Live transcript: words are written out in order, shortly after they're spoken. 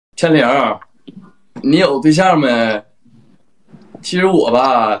千灵，你有对象没？其实我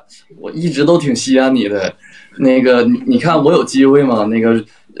吧，我一直都挺稀罕你的。那个，你看我有机会吗？那个，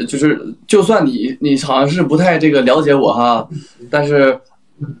就算你好像是不太这个了解我哈，但是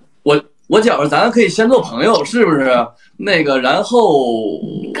我觉着咱可以先做朋友，是不是？那个，然后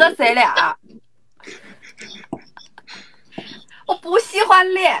哥谁俩？我不喜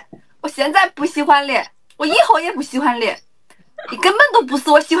欢脸，我现在不喜欢脸，我以后也不喜欢脸。你根本都不是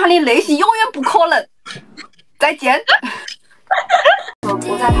我喜欢的类型，永远不可能。再见。我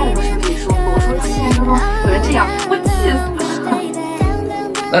在他的时候跟你说过，我说现实中有人这样，我气死了。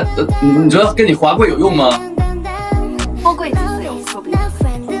你知道跟你滑跪有用吗？滑跪几次有，说不定。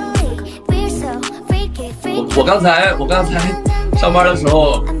我刚才上班的时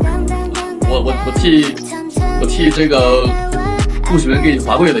候，我替这个顾寻给你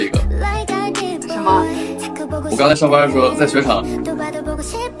滑跪了一个。什么？我刚才上班的时候在雪场。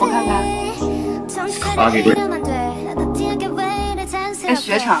我看看。发给你。在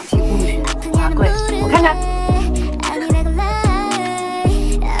雪场替顾寻滑跪，我看看。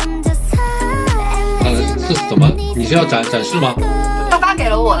是怎么？你是要展示吗？他发给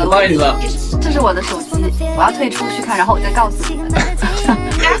了我的。不好意思，这是我的手机，我要退出去看，然后我再告诉你们。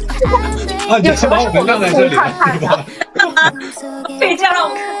啊，你是把我们晾在这里了，是吧？可以这样让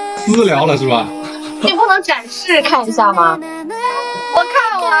我看。私聊了是吧？你不能展示看一下吗？我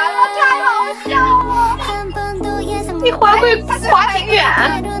看完了，太好笑了。你滑跪滑挺远。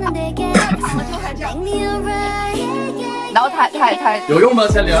然后他有用吗？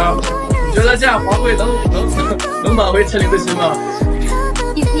千灵，你觉得这样滑跪能挽回千灵的心吗？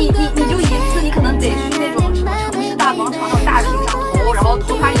你就一次，你可能得去那种什么城市大广场上大屏上投，然后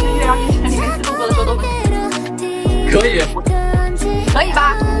投他1个月，让你千灵每次路过的时候都可以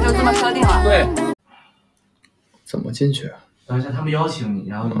吧？就这么设定了。对。怎么进去？等一下，他们邀请你，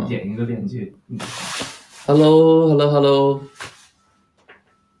然后你点一个链接。Hello。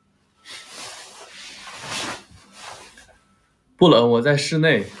不冷，我在室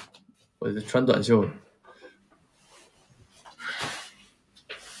内，我在穿短袖。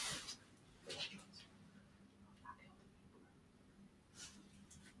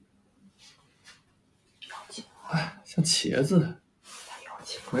哎，像茄子。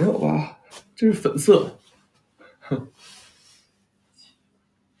没有吧？这是粉色。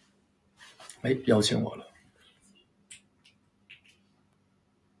哎，邀请我了。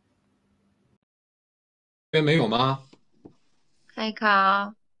这边没有吗？看一看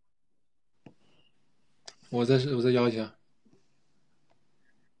啊。我再邀一下。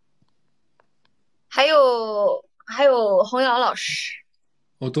还有洪瑶老师。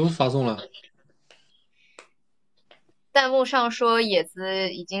我都发送了。弹幕上说野子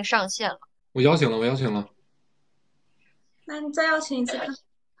已经上线了。我邀请了。那你再邀请一次看。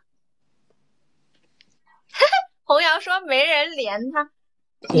洪瑶说没人连他。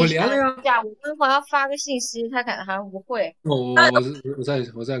我连了呀。我跟洪瑶发个信息，他可能还不会。我再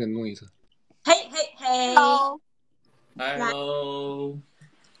给你弄一次。嘿 Hello。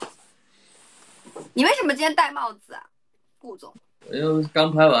你为什么今天戴帽子啊，顾总？因为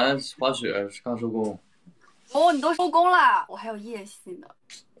刚拍完滑雪，刚收工。哦，你都收工了，我还有夜戏呢。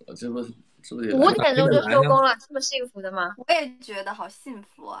我这不也5点钟就收工了，这么幸福的吗？我也觉得好幸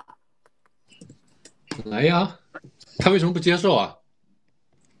福啊。来呀，他为什么不接受啊？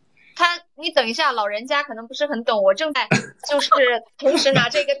你等一下，老人家可能不是很懂，我正在就是同时拿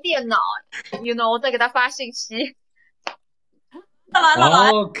着一个电脑，you know， 在给他发信息。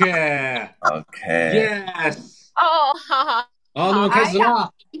OK，Yes。哦，好。好，那么开始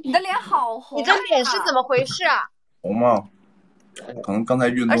了。你的脸好红。你这脸是怎么回事啊？红吗？可能刚才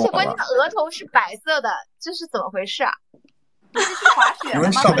运动了吧。而且关键额头是白色的，这是怎么回事啊？你是去滑雪了吗？因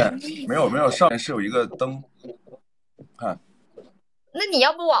为上面没有，上面是有一个灯，看。那你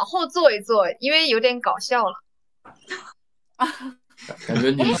要不往后坐一坐，因为有点搞笑了。感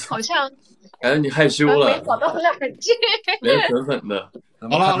觉你好像感觉你害羞了，没找到冷静，脸粉粉的。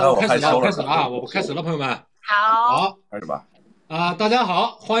好了，我开始了啊！我开始了，朋友们。好，开始吧。大家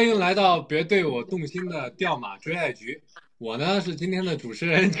好，欢迎来到别对我动心的掉马追爱局。我呢是今天的主持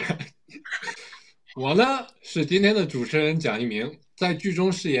人蒋一鸣，在剧中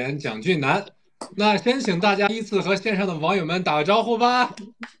饰演蒋俊南。那先请大家依次和线上的网友们打个招呼吧。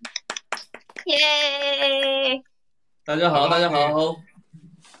耶！大家好。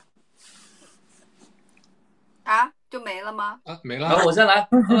啊，就没了吗？没了。好，我先来。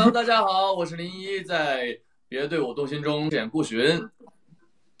Hello， 大家好，我是林一，在别对我动心中饰演顾寻。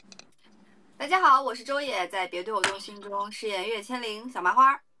大家好，我是周也，在别对我动心中饰演岳千灵小麻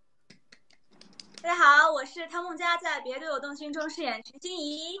花。大家好，我是汤梦佳，在《别对我动心》中饰演陈心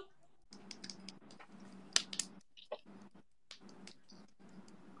怡。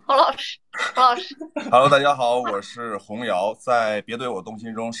侯老师。Hello， 大家好，我是洪瑶，在《别对我动心》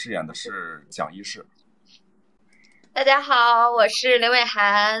中饰演的是蒋一世。大家好，我是林伟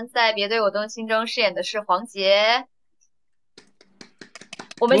涵，在《别对我动心》中饰演的是黄杰。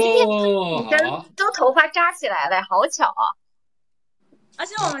我们今天女生都头发扎起来了，好巧啊！而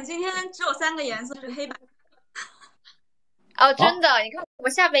且我们今天只有3个颜色是黑白。哦，真的，你看我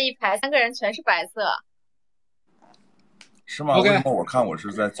下面一排3个人全是白色。是吗？为什么我看我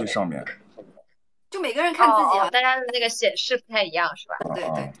是在最上面？就每个人看自己啊，大家的那个显示不太一样，是吧？对。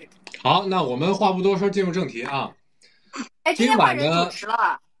好，那我们话不多说，进入正题啊。哎，今天换人主持了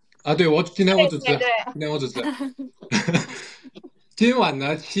啊？对，今天我主持，对今天我主持。今晚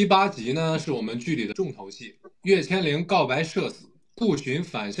的7、8集呢，是我们剧里的重头戏，岳千灵告白社死，顾寻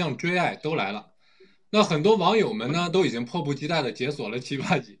反向追爱都来了。那很多网友们呢，都已经迫不及待的解锁了7、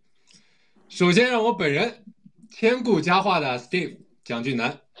8集。首先让我本人千顾佳话的 Steve 蒋俊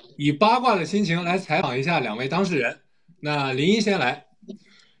南，以八卦的心情来采访一下2位当事人。那林一先来，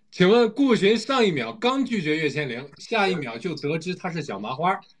请问顾寻上一秒刚拒绝岳千灵，下一秒就得知她是小麻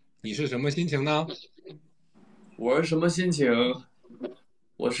花，你是什么心情呢？我是什么心情？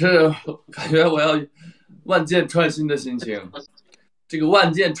我是感觉我要万箭穿心的心情。这个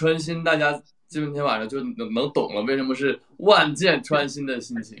万箭穿心，大家今天晚上就能懂了，为什么是万箭穿心的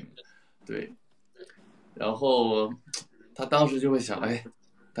心情。对，然后他当时就会想，哎，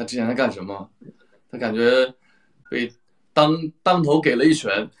他之前在干什么？他感觉被当头给了一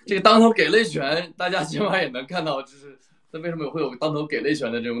拳。这个当头给了一拳，大家今晚也能看到，就是他为什么会有当头给了一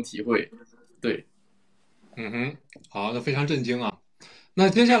拳的这种体会。对，好，那非常震惊啊。那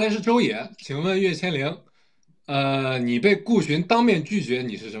接下来是周也，请问岳千灵，你被顾寻当面拒绝，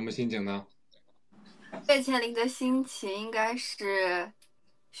你是什么心情呢？岳千灵的心情应该是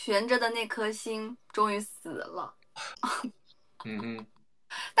悬着的那颗心终于死了。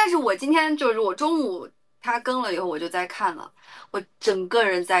但是我今天就是我中午他更了以后我就在看了，我整个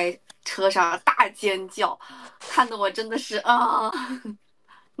人在车上大尖叫，看得我真的是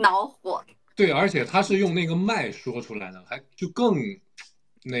恼火。对，而且他是用那个麦说出来的，还就更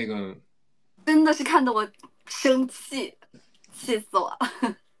那个，真的是看得我生气，气死我了。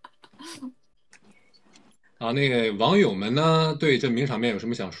啊，那个网友们呢，对这名场面有什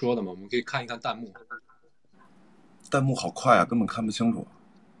么想说的吗？我们可以看一看弹幕。弹幕好快啊，根本看不清楚。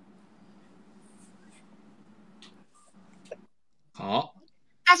好，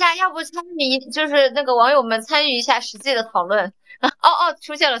大家要不参与，就是那个网友们参与一下实际的讨论。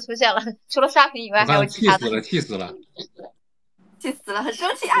出现了，除了刷屏以外还有其他的。气死了，很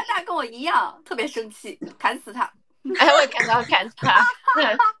生气啊！大家跟我一样，特别生气，砍死他！哎，我也看到砍死他。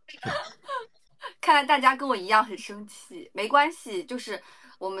看来大家跟我一样很生气，没关系，就是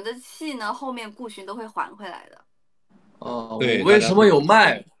我们的气呢，后面顾寻都会还回来的。我为什么有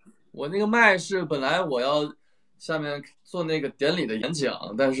麦？我那个麦是本来我要下面做那个典礼的演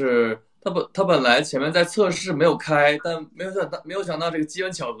讲，但是他本来前面在测试没有开，但没有想到这个机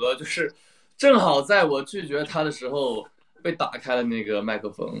缘巧合，就是正好在我拒绝他的时候被打开了那个麦克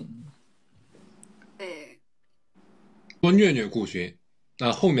风。对，多虐顾寻，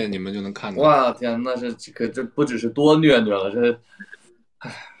那后面你们就能看到。哇天，那是这不只是多虐了，这，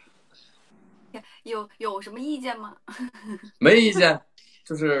有什么意见吗？没意见，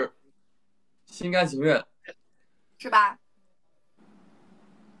就是心甘情愿，是吧？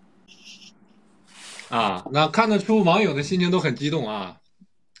啊，那看得出网友的心情都很激动啊，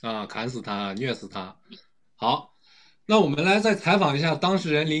砍死他，虐死他。好，那我们来再采访一下当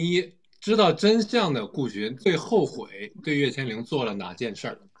事人林一，知道真相的顾寻最后悔对岳千灵做了哪件事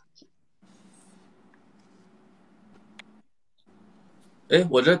儿？哎，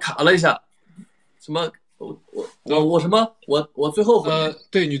我这卡了一下，什么？我什么？我最后悔？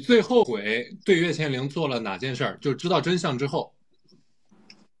对，你最后悔对岳千灵做了哪件事儿？就知道真相之后。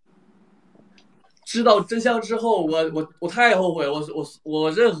知道真相之后，我太后悔，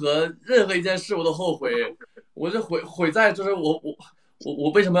我任何一件事我都后悔，我这悔在就是我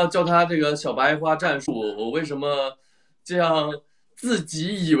为什么要教他这个小白花战术？我为什么这样自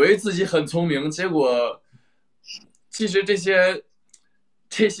己以为自己很聪明，结果其实这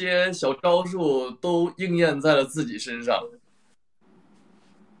些小招数都应验在了自己身上。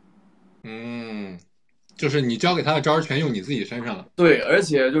就是你教给他的招全用你自己身上了。对，而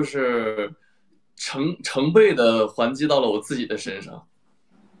且就是成倍的还击到了我自己的身上。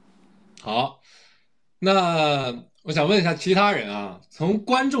好，那我想问一下其他人啊，从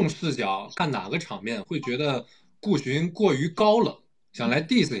观众视角看哪个场面会觉得顾寻过于高冷，想来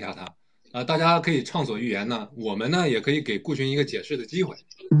diss 一下他？大家可以畅所欲言呢，我们呢也可以给顾寻一个解释的机会。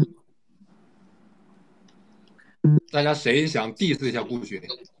大家谁想 diss 一下顾寻？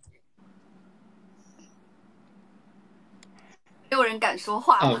没有人敢说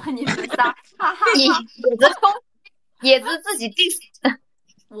话吗？你们仨，哈哈野子自己 diss。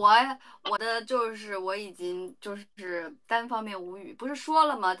我的就是我已经就是单方面无语，不是说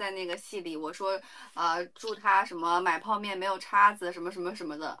了吗？在那个戏里，我说祝他什么买泡面没有叉子，什么什么什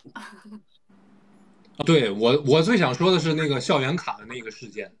么的。对，我最想说的是那个校园卡的那个事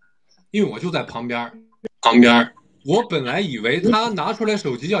件，因为我就在旁边，我本来以为他拿出来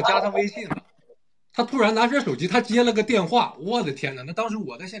手机要加他微信了，他突然拿出来手机，他接了个电话，我的天哪！那当时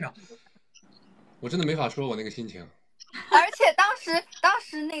我在现场，我真的没法说我那个心情。而且当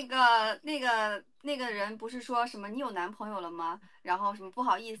时那个人不是说什么你有男朋友了吗？然后什么不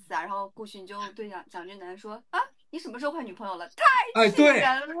好意思啊，然后顾寻就对蒋俊南说啊，你什么时候换女朋友了？太气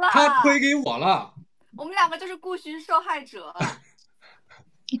人了！他推给我了，我们两个就是顾寻受害者。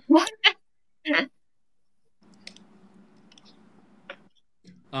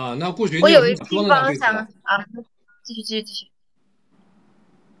那顾寻，我有一个地方想啊，继续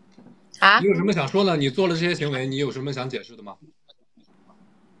啊！你有什么想说呢？你做了这些行为，你有什么想解释的吗？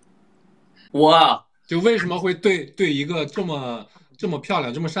我就为什么会对一个这么漂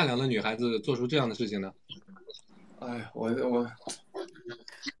亮、这么善良的女孩子做出这样的事情呢？哎，我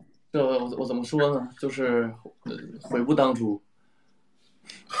怎么说呢？就是悔不当初，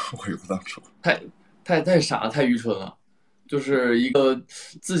悔不当初，太傻了，太愚蠢了。就是一个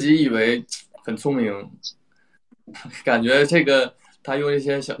自己以为很聪明，感觉这个他用一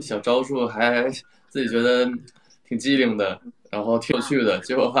些小招数，还自己觉得挺机灵的，然后挺有趣的，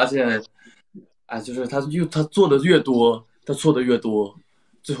结果发现，哎，就是他做的越多，他错的越多，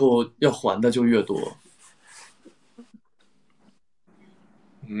最后要还的就越多。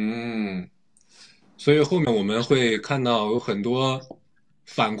所以后面我们会看到有很多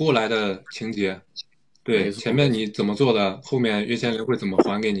反过来的情节。对，前面你怎么做的，后面岳千灵会怎么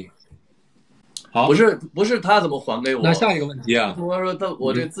还给你？好，不是他怎么还给我？那下一个问题啊，我说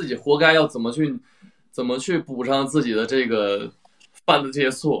我这自己活该，要怎么去补上自己的这个犯的这些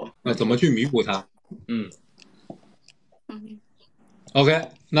错？那怎么去弥补它？OK，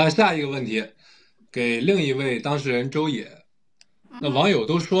 那下一个问题，给另一位当事人周也。那网友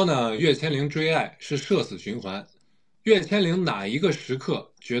都说呢，岳千灵追爱是社死循环。岳千灵哪一个时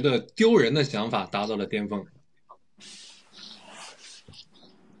刻觉得丢人的想法达到了巅峰？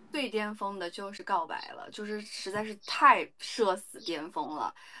最巅峰的就是告白了，就是实在是太社死巅峰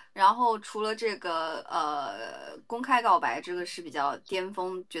了。然后除了这个公开告白，这个是比较巅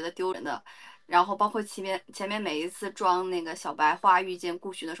峰，觉得丢人的。然后包括前面每一次装那个小白花遇见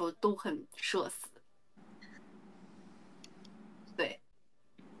顾寻的时候都很社死。对，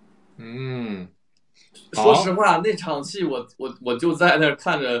说实话，那场戏我就在那儿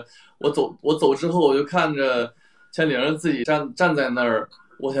看着，我走之后，我就看着千灵自己站在那儿，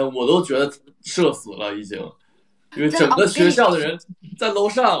我天，我都觉得社死了已经，因为整个学校的人在楼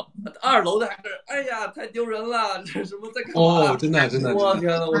上2楼的还是哎呀太丢人了，这什么在干嘛？真的，我天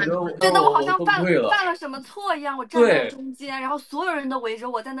呐，我觉得我好像犯了了什么错一样，我站在中间，然后所有人都围着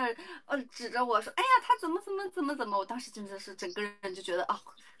我在那儿指着我说，哎呀他怎么，我当时真的是整个人就觉得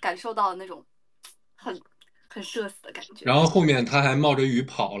感受到了那种很社死的感觉。然后后面他还冒着雨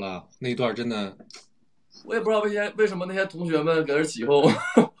跑了，那段真的，我也不知道为什么那些同学们搁这起哄，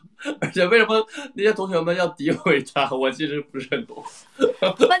而且为什么那些同学们要诋毁他，我其实不是很懂。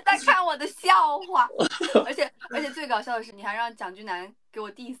他们在看我的笑话，而且最搞笑的是，你还让蒋俊南给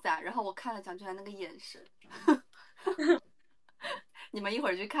我diss啊，然后我看了蒋俊南那个眼神，你们一会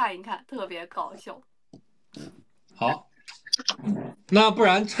儿去看一看，特别搞笑。好。那不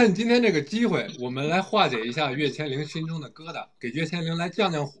然趁今天这个机会，我们来化解一下岳千灵心中的疙瘩，给岳千灵来降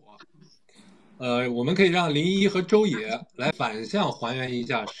降火。我们可以让林一和周也来反向还原一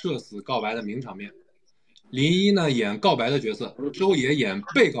下社死告白的名场面。林一呢演告白的角色，周也演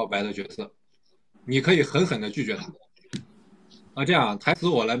被告白的角色。你可以狠狠的拒绝他。这样台词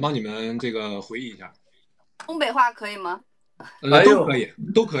我来帮你们这个回忆一下。东北话可以吗？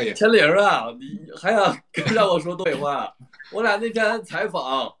都可以。千灵啊，你还想让我说东北话？我俩那天采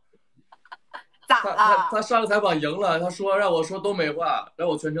访，咋了？他上个采访赢了，他说让我说东北话，让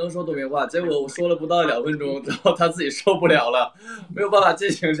我全程说东北话，结果我说了不到2分钟，然后他自己受不了了，没有办法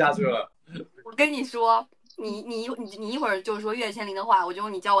进行下去了。我跟你说，你一会儿就说岳千灵的话，我就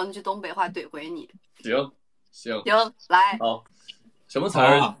用你教我那句东北话怼回你。行，来。好，什么词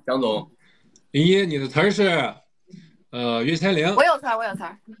儿？蒋总，林一，你的词儿是岳千灵。我有词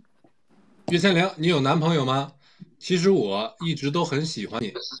儿。岳千灵，你有男朋友吗？其实我一直都很喜欢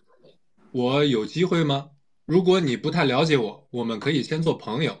你。我有机会吗？如果你不太了解我，我们可以先做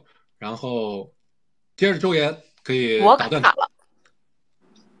朋友，然后接着周爷可以我打断。卡了。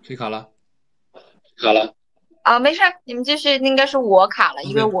谁卡了？卡了。啊，没事，你们继续，应该是我卡了，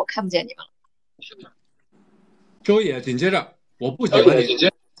因为我看不见你们了。周野，紧接着，我不喜欢你，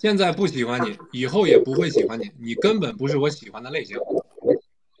现在不喜欢你，以后也不会喜欢你，你根本不是我喜欢的类型。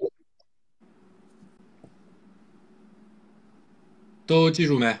都记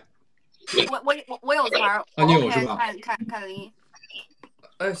住没？我有词儿啊，你有是吧？看零。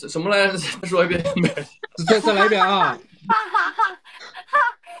哎，什么来着？再说一遍。再来一遍啊！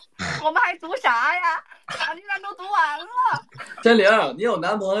我们还读啥呀？竟然都读完了。千灵，你有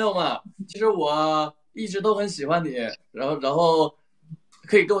男朋友吗？其实我一直都很喜欢你，然后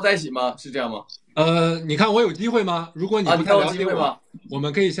可以跟我在一起吗？是这样吗？你看我有机会吗？如果你不太了解我，我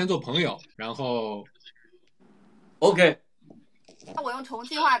们可以先做朋友，然后 OK。那我用重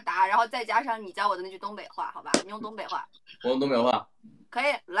庆话答，然后再加上你教我的那句东北话，好吧？你用东北话。我用东北话。可以，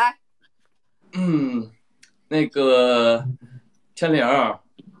来。那个千灵，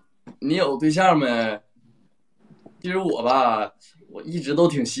你有对象没？其实我吧，我一直都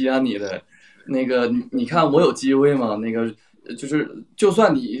挺稀罕你的。那个你看我有机会吗？那个就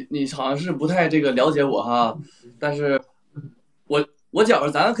算你好像是不太这个了解我哈，但是我觉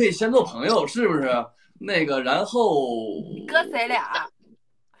着咱可以先做朋友，是不是？那个然后哥谁俩？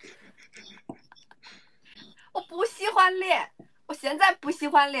我不喜欢脸，我现在不喜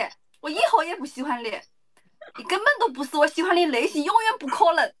欢脸，我以后也不喜欢脸，你根本都不是我喜欢的类型，永远不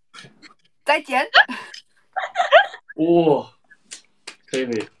可能。再见。可以。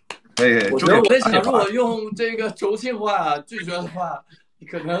我觉得我在想，如果用这个重庆话拒绝的话，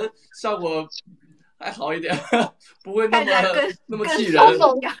可能效果还好一点，不会那么气人。说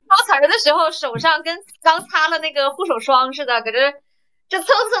词儿的时候，手上跟刚擦了那个护手霜似的，搁这蹭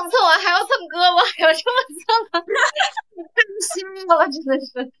完还要蹭胳膊，还要这么蹭，太心了，真的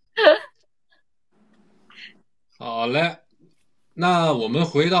是。好嘞，那我们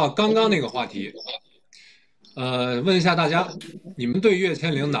回到刚刚那个话题。问一下大家，你们对岳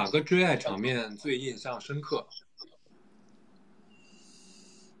千灵哪个追爱场面最印象深刻？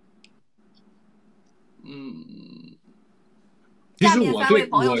其实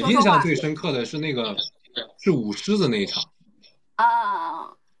我印象最深刻的是那个是舞狮子那一场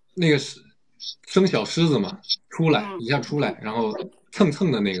啊，那个是生小狮子嘛，一下出来，然后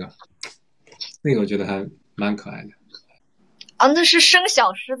蹭的那个我觉得还蛮可爱的。啊，那是生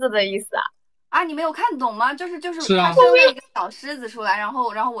小狮子的意思啊。啊，你没有看懂吗？就是是啊，他生了一个小狮子出来，然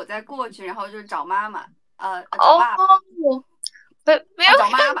后我再过去，然后就是找妈妈，找爸爸。没有找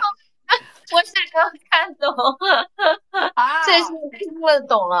妈妈。我是刚看懂啊，这是听了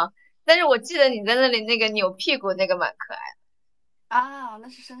懂了。但是我记得你在那里那个扭屁股那个蛮可爱的啊，那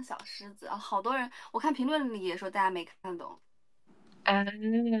是生小狮子啊，好多人我看评论里也说大家没看懂。但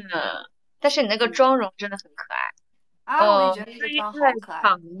是你那个妆容真的很可爱啊，我也觉得这个妆好可爱。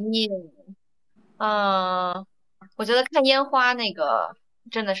场面，我觉得看烟花那个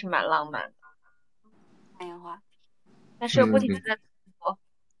真的是蛮浪漫的。看烟花，但是又不停的在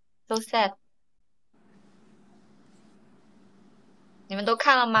so sad。你们都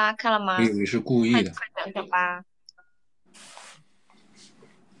看了吗？看了吗？我以为是故意的。快讲讲吧。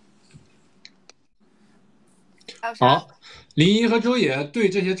好，林一和周也对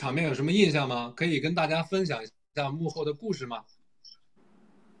这些场面有什么印象吗？可以跟大家分享一下幕后的故事吗？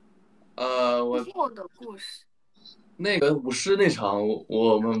幕后的故事。那个舞狮那场，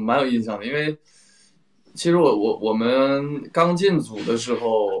我们蛮有印象的，因为其实我们刚进组的时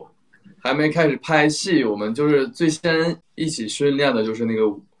候，还没开始拍戏，我们就是最先一起训练的就是那个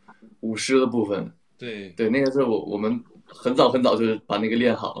舞狮的部分。对，那个是我们很早就是把那个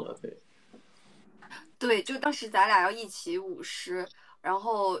练好了。对，就当时咱俩要一起舞狮，然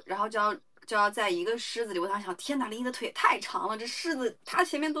后就要在一个狮子里。我当时想，天哪，林一的腿也太长了，这狮子它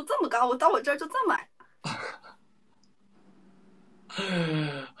前面都这么高，我到我这儿就这么矮。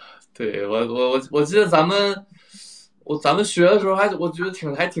对，我记得咱们学的时候我觉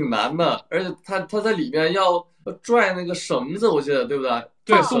得还挺难的，而且他在里面要拽那个绳子，我记得对不对？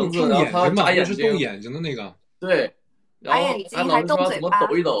对，绳子，然后他眨眼睛，是动眼睛的那个。对，然后还老师说怎么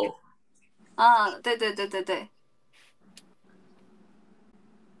抖一抖。对。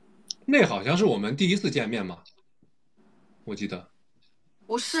那好像是我们第一次见面嘛，我记得。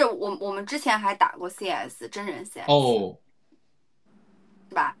不是，我们之前还打过 CS 真人 CS。哦。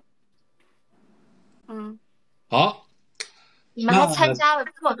是吧？好。你们还参加了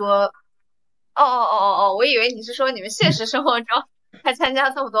这么多？我以为你是说你们现实生活中还参加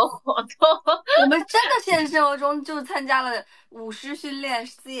这么多活动。我们真的现实生活中就参加了舞狮训练、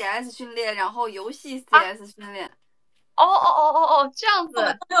CS 训练，然后游戏 CS 训练。这样子，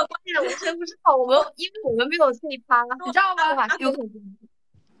我真不知道，因为我们没有这一趴，你知道吗？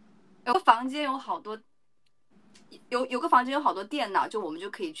有个房间有好多，有个房间有好多电脑，就我们就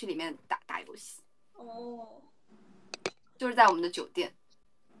可以去里面打游戏。就是在我们的酒店。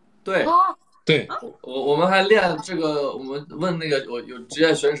对。对，我们还练这个，我们问那个有职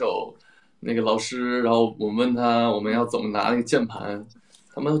业选手那个老师，然后我们问他我们要怎么拿那个键盘，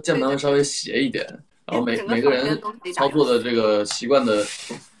他们键盘会稍微斜一点，然后每个人操作的这个习惯的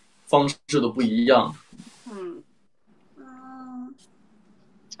方式都不一样。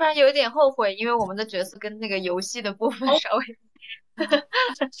突然有一点后悔，因为我们的角色跟那个游戏的部分稍微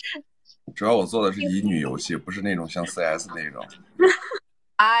主要我做的是乙女游戏，不是那种像 CS 那种。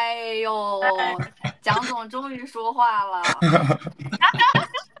哎呦，蒋总终于说话了。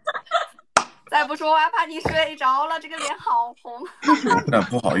再不说话怕你睡着了，这个脸好红。那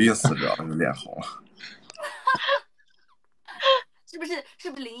不好意思，主要是脸红了。是不是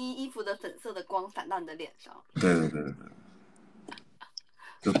林一衣服的粉色的光反到你的脸上？对。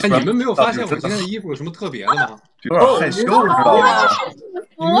哎，你们没有发现我今天的衣服有什么特别的吗？有点害羞，知道吗？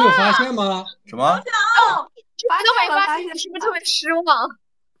你们没有发现吗？什么？都没发现，是不是特别失望？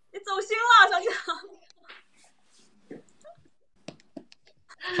你走心了，小蒋。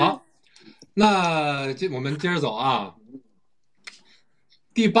好，那我们接着走啊。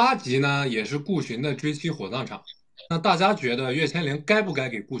第8集呢，也是顾寻的追妻火葬场。那大家觉得岳千灵该不该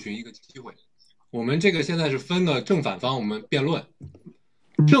给顾寻一个机会？我们这个现在是分了正反方，我们辩论。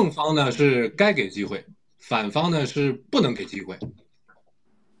正方呢是该给机会，反方呢是不能给机会。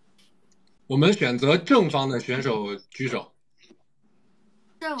我们选择正方的选手举手。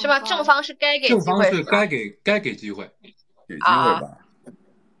是吧？正方是该给机会，正方是该给机会，给机会吧。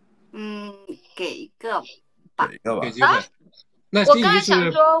给一个吧，给机会。那我刚才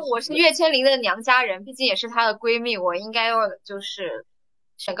想说，我是岳千灵的娘家人，毕竟也是她的闺蜜，我应该要就是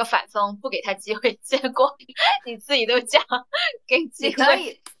选个反方，不给她机会。结果你自己都讲给机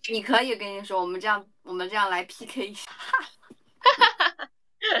会，你可以跟你说，我们这样来 PK 一下。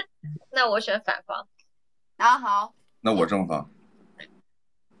那我选反方。好。那我正方。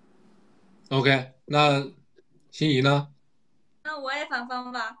OK， 那心仪呢？那我也反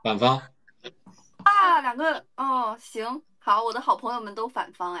方吧。反方。两个行，好，我的好朋友们都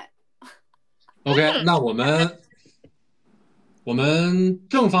反方哎。OK， 那我们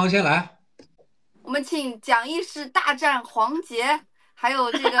正方先来。我们请蒋义士大战黄杰，还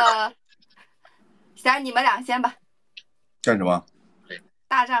有这个，行，你们俩先吧。干什么？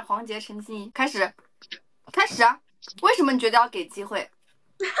大战黄杰、陈心怡，开始啊！为什么你觉得要给机会？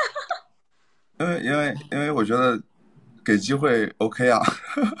因为我觉得给机会 OK 啊，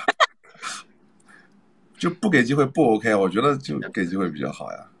就不给机会不 OK 啊，我觉得就给机会比较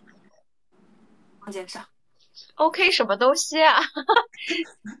好呀。黄杰上 OK 什么东西啊？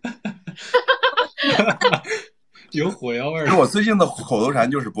有火药味儿。因为我最近的口头禅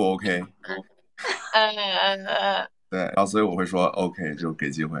就是不 OK。对，然后所以我会说 OK， 就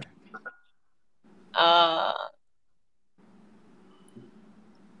给机会。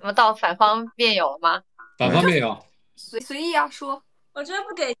那么到反方辩友了吗？反方辩友，随意啊，说。我觉得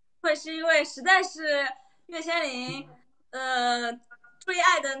不给机会是因为实在是岳千灵，追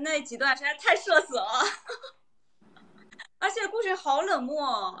爱的那几段实在太社死了，而且顾寻好冷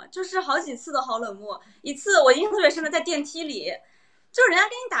漠，就是好几次都好冷漠。一次我印象特别深的，在电梯里，就人家跟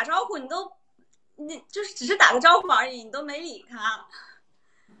你打招呼，你就是只是打个招呼而已，你都没理他。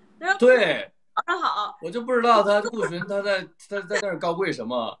然后对。早上好，我就不知道顾寻他在那儿高贵什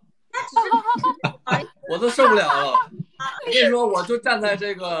么，我都受不了了。我跟你说，我就站在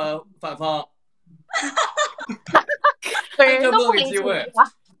这个反方，人都不给机会，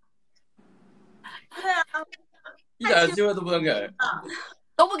对啊，一点机会都不能给，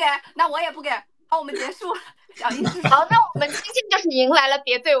都不给，那我也不给。好，我们结束。好，那我们今天就是迎来了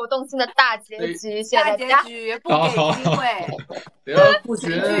别对我动心的大结局，谢谢大家。大结局不给机会，别让顾寻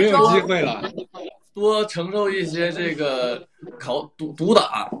没有机会了，多承受一些这个毒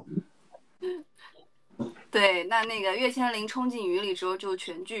打。对，那个岳千灵冲进雨里之后就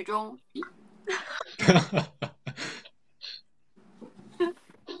全剧终。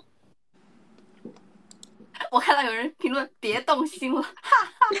我看到有人评论别动心了，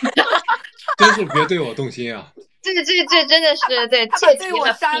真是别对我动心啊！这真的是对，他把对我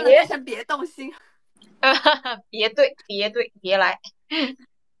删了，变成别动心。别来。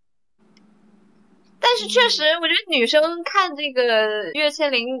但是确实，我觉得女生看这个岳千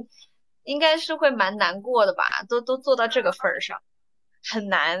灵应该是会蛮难过的吧，都做到这个份儿上。很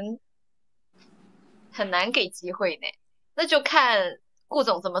难给机会呢。那就看顾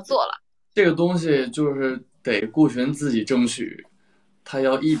总怎么做了。这个东西就是得顾寻自己争取，他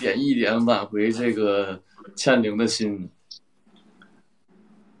要一点一点挽回这个千灵的心。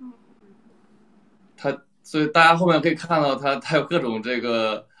所以大家后面可以看到他有各种这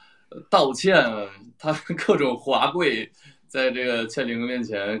个道歉，他各种滑跪在这个千灵面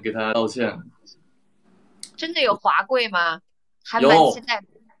前给他道歉。真的有滑跪吗？还蛮期待的。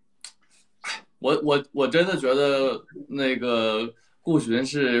我真的觉得那个顾寻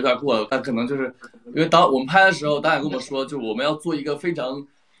是有点过，但可能就是因为当我们拍的时候，导演跟我们说，就是我们要做一个非常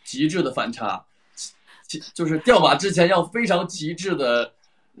极致的反差，就是掉马之前要非常极致的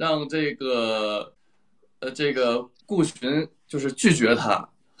让这个顾寻就是拒绝他，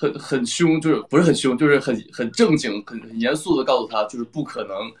很凶，就是不是很凶，就是很正经、很严肃的告诉他就是不可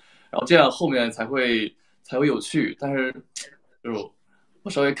能，然后这样后面才会有趣。但是就是我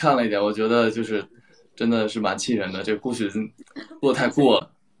稍微看了一点，我觉得就是真的是蛮气人的，这个顾寻过得太过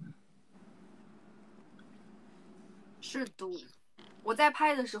了。是的，我在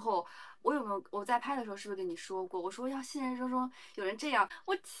拍的时候，我在拍的时候是不是跟你说过？我说要现实生活中有人这样，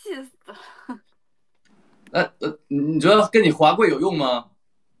我气死了。你觉得跟你滑跪有用吗？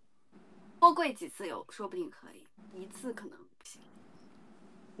多跪几次说不定可以，一次可能不行。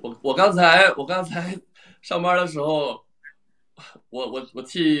我刚才上班的时候，我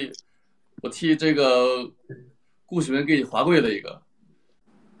替这个顾寻给你滑跪了一个。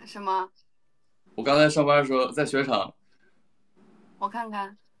什么？我刚才上班的时候在雪场，我看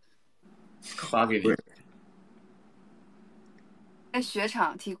看，发给你。在雪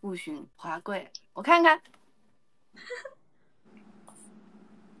场替顾寻滑跪，我看看。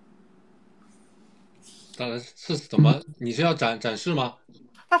当然是怎么？你是要展示吗？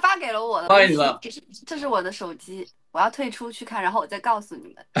他发给了我的，发给你了。这是我的手机，我要退出去看，然后我再告诉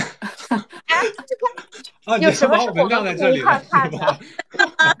你们。啊，你是把我们晾在这里了，是吧？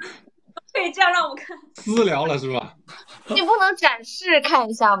可以这样让我看。私聊了是吧？你不能展示看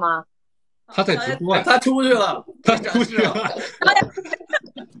一下吗？他在直播呀，他出去了，他出去了。果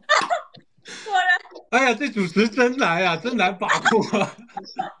然。哎呀，这主持真难呀，真难把控啊！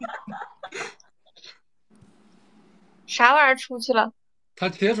啥玩意儿出去了？他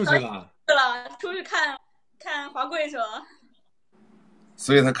切出去了。对了，出去看滑跪去了。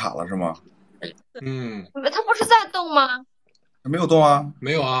所以他卡了是吗？嗯。他不是在动吗？他没有动啊。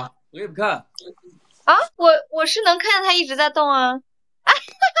没有啊。我给你们看。啊，我是能看见他一直在动啊。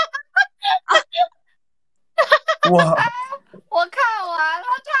哇！我看完了，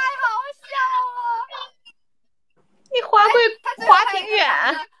太好笑了。你滑跪滑挺远，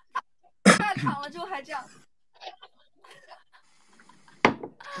太长了之后还这样。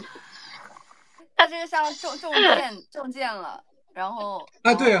他这个像中箭了，然后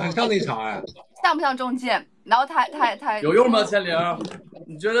哎，对，很像那场哎。像不像中箭？然后他有用吗？千灵，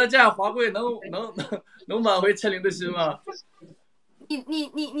你觉得这样滑跪能挽回千灵的心吗？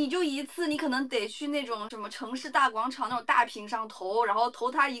你就一次，你可能得去那种什么城市大广场那种大屏上投，然后投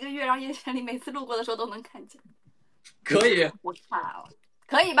他1个月，让叶千里每次路过的时候都能看见。可以，我操，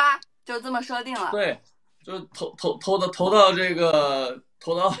可以吧？就这么设定了。对，就投到这个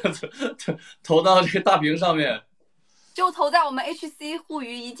投到这个大屏上面，就投在我们 HC 沪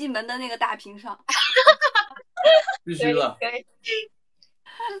渝一进门的那个大屏上。必须的。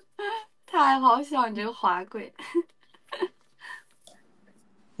太好笑，你这个滑跪。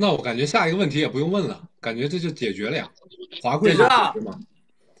那我感觉下一个问题也不用问了，感觉这就解决了呀。滑跪解决了，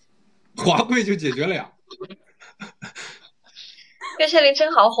滑跪就解决了呀。岳千灵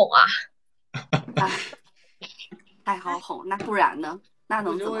真好哄啊！太好哄，那不然呢？那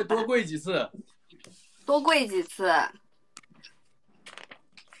能怎么办？多跪几次。多跪几次。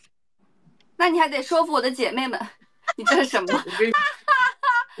那你还得说服我的姐妹们，你这是什么？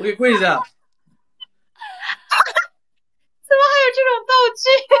我给跪下。怎么还有这种道具？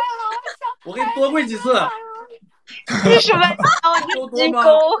我给你多跪几次。这什么鸡公？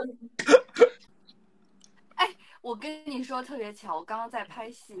哎，我跟你说特别巧，我刚刚在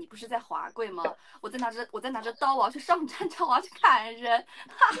拍戏，你不是在滑跪吗？我在拿着刀，我要去上战场，我要去砍人。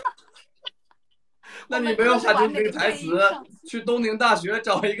那你没有喊出这个台词，去东宁大学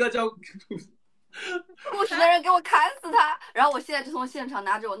找一个叫顾寻的人给我砍死他。然后我现在就从现场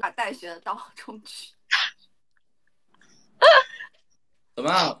拿着我那把带血的刀冲去。怎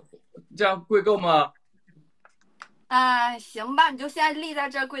么样？这样跪够吗？行吧，你就现在立在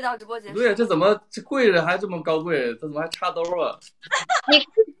这儿跪到直播结束。对，这怎么这跪着还这么高跪？这怎么还插兜啊？你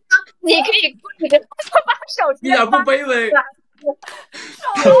可以跪着，把手一点不卑微。把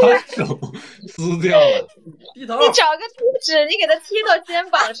手撕掉了。低头，你找个贴纸，你给他贴到肩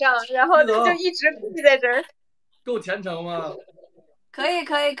膀上，然后他就一直跪在这儿。够虔诚吗？可以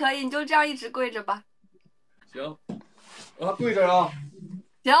可以可以，你就这样一直跪着吧。行，我跪着啊。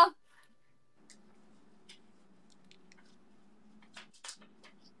行。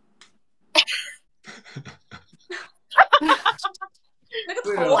那个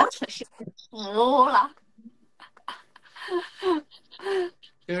头啊，真是服了。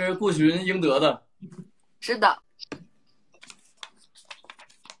这是顾寻应得的。是的。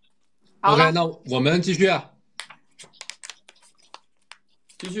好 OK， 那我们继续啊。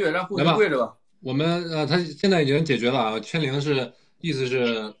继续让顾寻跪着吧。我们他现在已经解决了啊，千灵意思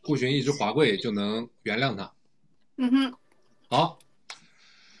是顾寻一直滑跪就能原谅他。嗯哼。好，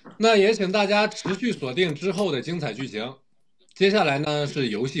那也请大家持续锁定之后的精彩剧情。接下来呢是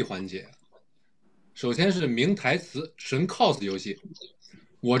游戏环节，首先是明台词神 cos 游戏。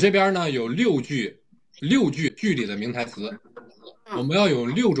我这边呢有6句剧里的明台词，我们要有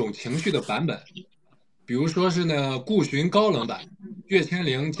6种情绪的版本，比如说是呢顾寻高冷版、岳千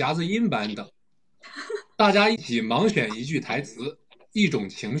灵夹子音版等。大家一起盲选一句台词，一种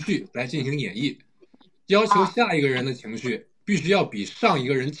情绪来进行演绎，要求下一个人的情绪必须要比上一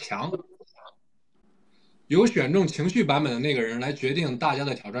个人强。由选中情绪版本的那个人来决定大家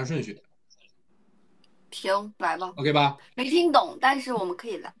的挑战顺序。行，来吧。 OK 吧？没听懂，但是我们可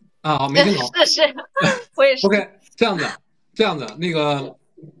以来。啊，好，没听懂。是，我也是。OK， 这样子，那个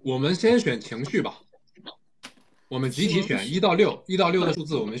我们先选情绪吧。我们集体选1到6，1到6的数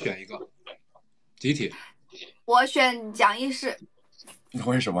字我们选一个，集体。我选讲义式。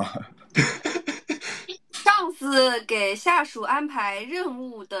为什么？上司给下属安排任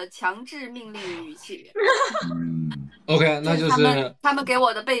务的强制命令语气。OK， 那就是他们给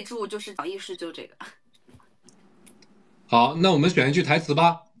我的备注就是讲义式，就这个。好，那我们选一句台词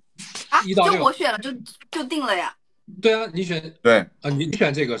吧。啊，1到6，就我选了，就定了呀。对啊，你选对啊，你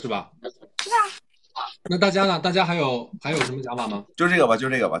选这个是吧？是啊。那大家呢？大家还有什么想法吗？就这个吧。行，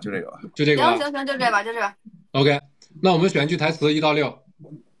就这吧，就这吧。OK， 那我们选一句台词1到6。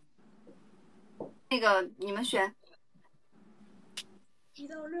那个你们选。1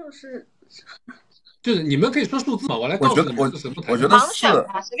到6是，就是你们可以说数字嘛，我来告诉你们是什么台词。我觉得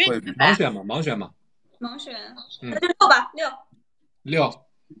4会比盲选嘛。盲选，那就6吧，6。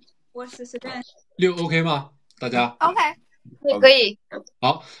我是随便。6 OK 吗？大家 OK， 可以。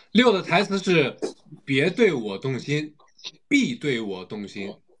好，6的台词是别对我动心，必对我动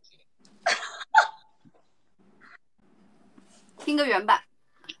心。听个原版。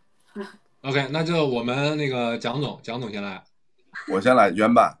OK， 那就我们那个蒋总先来。我先来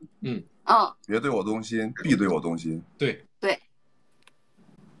原版。别对我动心，必对我动心。对。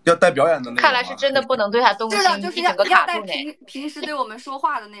要带表演的那种。看来是真的不能对他动心，是的，就是要带住平时对我们说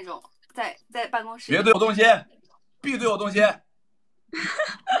话的那种，在办公室。别对我动心，必对我动心。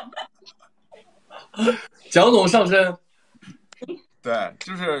蒋总上身。对，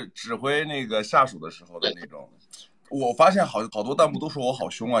就是指挥那个下属的时候的那种。我发现好多弹幕都说我好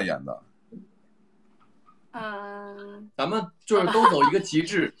凶啊，演的。咱们就是都走一个极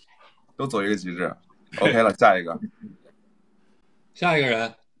致。都走一个极致。OK 了，下一个。下一个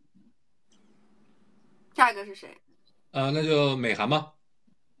人。下一个是谁？那就美涵吧。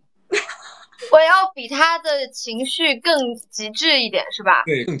我要比他的情绪更极致一点，是吧？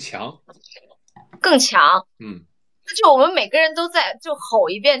对，更强。那就我们每个人都在就吼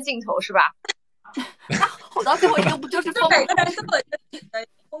一遍镜头，是吧？吼到最后一个不就是每个人都有一个自己的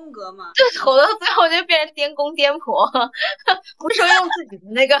风格嘛？就吼到最后就变成颠公颠婆，不是说用自己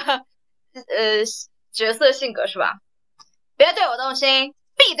的那个角色性格是吧？别对我动心，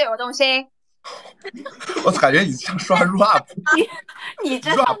必对我动心。我感觉你像刷 rap。你这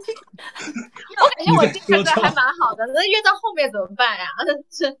rap。我感觉我这个还蛮好的，那越到后面怎么办呀？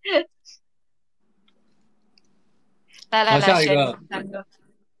来，下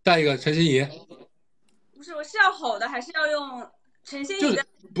一个陈心怡。不是，我是要吼的，还是要用陈心怡的？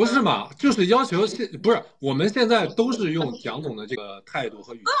不是嘛？就是要求不是，我们现在都是用蒋总的这个态度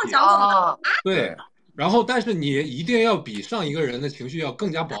和语气。都用蒋总的。对。然后，但是你一定要比上一个人的情绪要更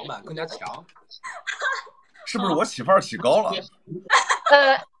加饱满、更加强。是不是我起范儿起高了？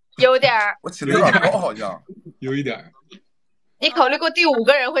有点儿。我起的有点高，好像。有一点。你考虑过第5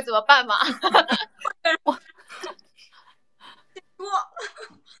个人会怎么办吗？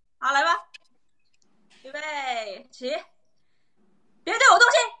好，来吧，预备起！别对我动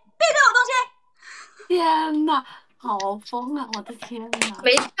心，必对我动心！天哪！好疯啊！我的天哪！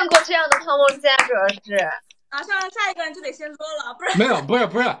没见过这样的泡沫家，主要是啊，下一个人就得先说了，不然没有，不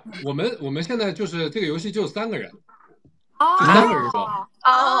是，我们现在就是这个游戏就3个人，就3个人说。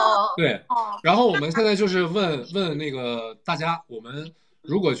对，哦，然后我们现在就是问那个大家，我们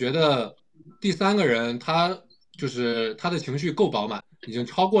如果觉得第三个人他就是他的情绪够饱满，已经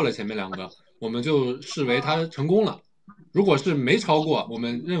超过了前面两个，我们就视为他成功了。如果是没超过，我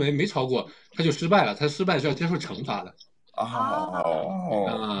们认为没超过，他就失败了，他失败是要接受惩罚的。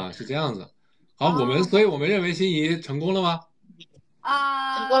哦，是这样子。好，所以我们认为心仪成功了吗？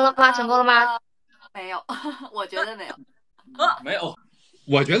成功了吗？成功了吗？没有，我觉得没有。没有，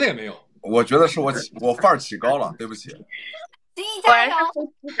我觉得也没有。我觉得是我范儿起高了，对不起。心仪果然加油！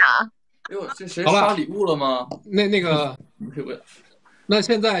是机长。哎呦，这谁刷礼物了吗？那个，不，那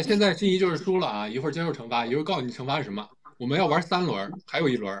现在心仪就是输了啊！一会儿接受惩罚，一会儿告诉你惩罚是什么。我们要玩3轮，还有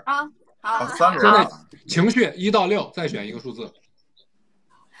1轮啊。好，3轮。现在情绪1到6，再选一个数字。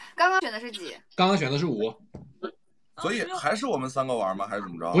刚刚选的是几？刚刚选的是5。所以还是我们3个玩吗？还是怎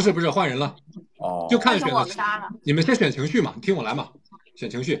么着？不是，换人了。哦，就看选的。你们先选情绪嘛，听我来嘛。选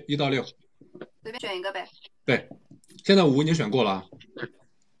情绪1到6，随便选一个呗。对，现在5已经选过了啊。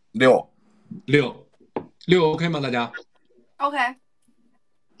6 OK 吗？大家 ？OK。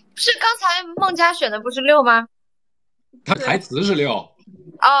是刚才孟佳选的不是6吗？他台词是6。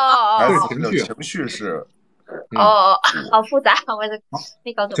哦，情绪是。好复杂，我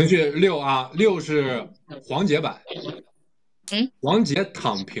没搞懂。情绪6啊，6是黄杰版。黄杰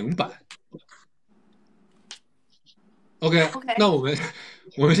躺平版。OK， 那我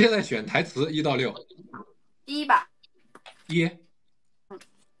们现在选台词1到6。1吧。1。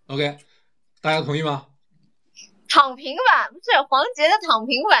OK， 大家同意吗？躺平版不是黄杰的躺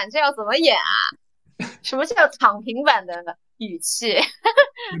平版，这要怎么演啊？什么叫躺平版的语气？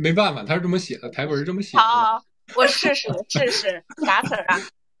没办法，他是这么写的，台本是这么写的。好，我试试啥词儿啊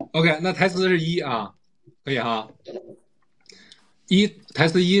 ？OK， 那台词是1啊，可以哈。台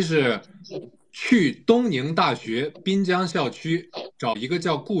词1是去东宁大学滨江校区找一个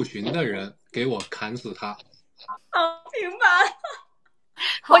叫顾寻的人，给我砍死他。躺平版。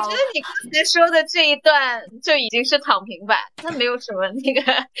我觉得你刚才说的这一段就已经是躺平版，那没有什么那个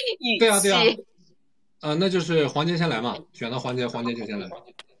语气。对啊。那就是黄杰先来嘛，选到黄杰就先来。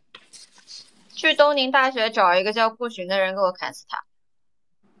去东宁大学找一个叫顾寻的人，给我砍死他。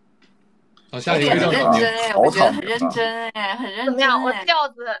好，下一个。很认真哎，我觉得很认真哎，很认真。怎么样？我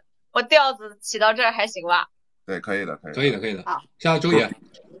调子起到这儿还行吧？对，可以的。好，下周也。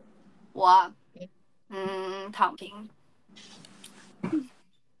我，躺平。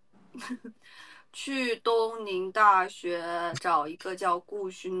去东宁大学找一个叫顾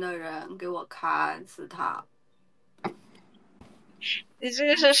寻的人，给我砍死他。你这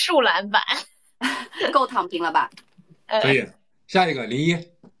个是树懒版，够躺平了吧？可以。下一个林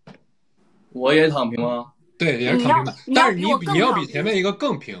一。我也躺平吗？对，也是躺平版，但是你要比前面一个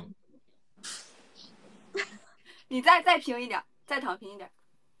更平。你再平一点，再躺平一点。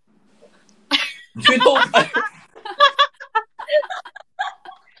去东。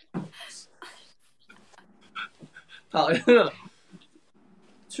讨厌了！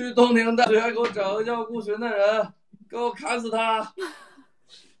去东宁大学给我找个叫顾寻的人，给我砍死他！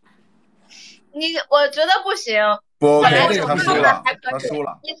我觉得不行。不，他输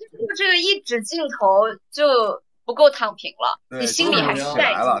了。你最后这个一指镜头就不够躺平了，你心里还是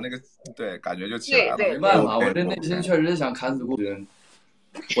带了那个，对，感觉就起来了。没办法，我这内心确实想砍死顾寻，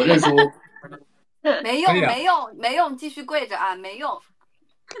我认输。没用，继续跪着啊，没用。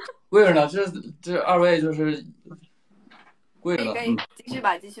跪着呢，这2位就是跪着呢。可以，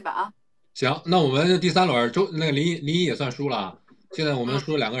继续吧啊。行，那我们第3轮那个林一也算输了啊。现在我们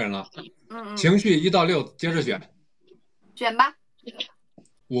输了2个人了。情绪1到6，接着选。选吧。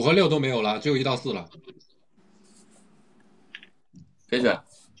5和6都没有了，只有1到4了。谁选？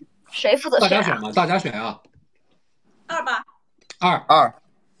谁负责选？大家选嘛，大家选啊。2吧。2。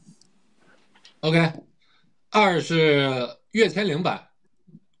OK， 2是岳千灵版。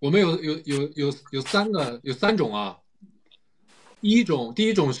我们有3种啊。第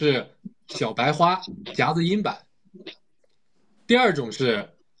一种是小白花夹子音版，第2种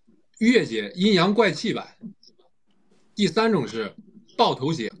是月姐阴阳怪气版，第3种是爆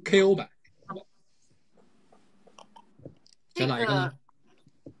头血 KO 版。选哪一个呢？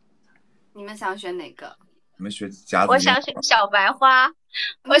你们想选哪个？你们选夹子音。我想选小白花，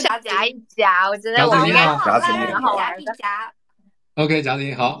我想夹一夹，我觉得我应该夹子音蛮好玩的。OK， 夹子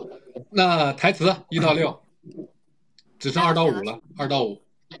音好。那台词1到6，只剩2到5了。2到5。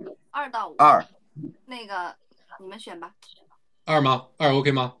2。那个你们选吧。2吗？2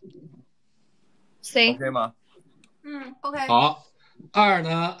 OK 吗？行。OK 吗？OK。好，2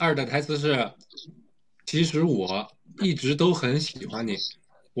呢？2的台词是：其实我一直都很喜欢你，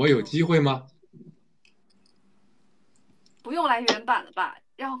我有机会吗？不用来原版了吧？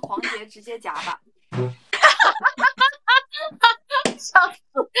让黄杰直接夹吧。笑死！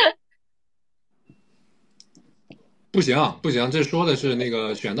不行不行，这说的是那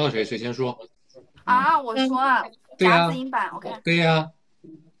个选到谁先说啊！我说啊，对呀夹子音版，OK。对呀。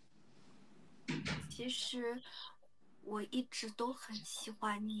其实我一直都很喜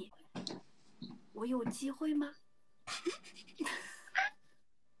欢你，我有机会吗？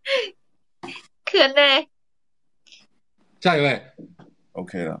可奈。下一位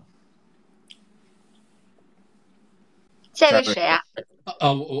OK 的。下一个谁啊？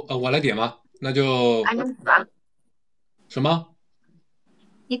我来点吗？那就什么？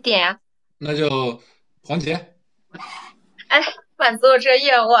你点啊。那就黄杰。哎，满足我这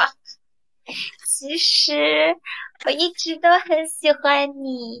愿望。其实我一直都很喜欢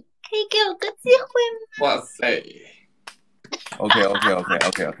你，可以给我个机会吗？哇塞 OK， 这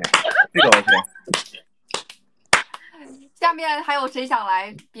个 OK。下面还有谁想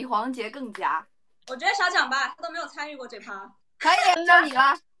来比黄杰更夹？我觉得小蒋吧，他都没有参与过这趴。可以，到你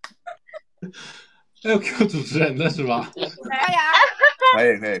了。还有 Q 主持人的是吧？快呀！可以。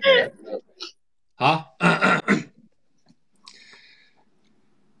好。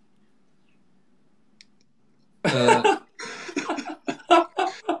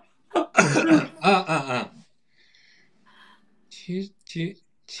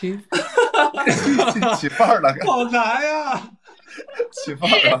起范儿了，好难呀！起范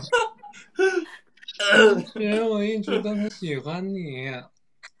儿了。其实我一直都很喜欢你，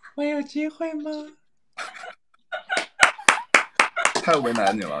我有机会吗？太为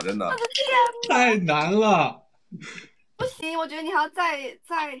难你了，真的。太难了。不行，我觉得你还要再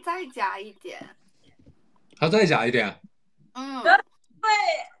加一点。还要再加一点。对，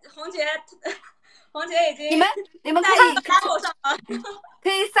红姐已经你们可以battle上了，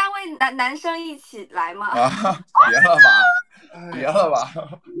可以3位男生一起来吗？别了吧！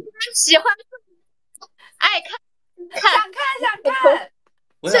喜欢，爱看，想看。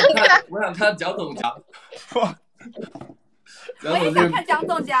我想看蒋总夹。我也想看蒋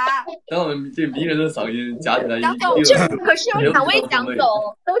总夹。等我们这迷人的嗓音夹起来，可是有2位蒋总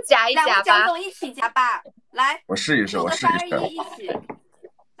都夹一夹吧。2位蒋总一起夹吧，来，我试一试。3、2、1，一起，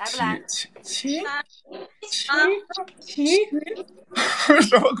来不来？七，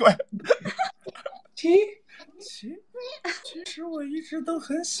什么鬼？其实我一直都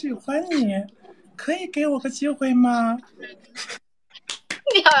很喜欢你，可以给我个机会吗？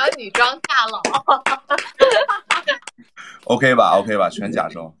你好像女装大佬。OK 吧，全假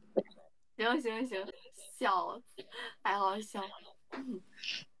声。行，笑死，太好笑。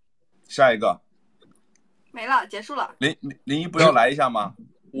下一个。没了，结束了。林一不要来一下吗？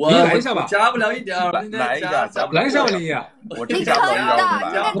我来一下吧，夹不了一点儿，来一下，来一下吧，林一。我真夹不了一点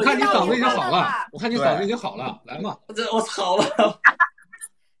儿，我看你嗓子已经好了，来嘛。我操了！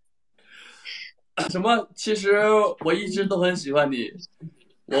什么？其实我一直都很喜欢你，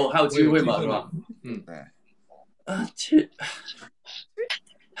我还有机会吗？是吧？对。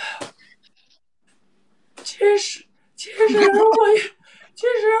其实我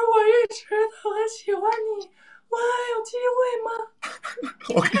一直都很喜欢你，我还有机会吗？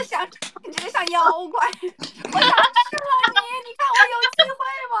你这个像妖怪，我想吃了你，你看我有机会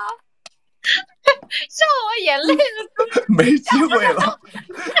吗？笑我眼泪了，没机会了，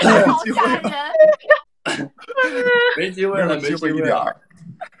好吓人，没机会了，没机会一点儿。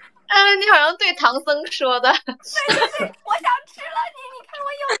你好像对唐僧说的。对，我想吃了你，你看我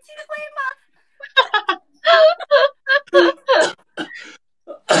有机会吗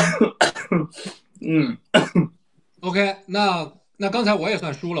？OK， 那刚才我也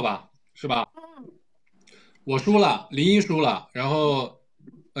算输了吧，是吧？我输了，林一输了，然后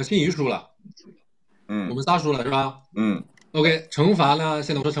心怡输了，我们仨输了是吧？OK， 惩罚呢？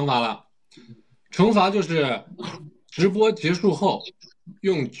现在我说惩罚了，惩罚就是直播结束后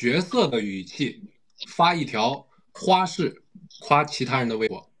用角色的语气发一条花式夸其他人的微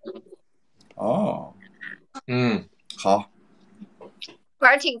博。好，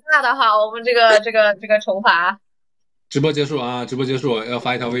玩挺大的哈，我们这个惩罚。直播结束啊！直播结束要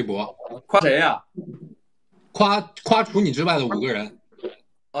发一条微博，夸谁呀？夸除你之外的5个人。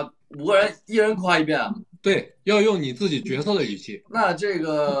啊，5个人一人夸一遍啊？对，要用你自己角色的语气。那这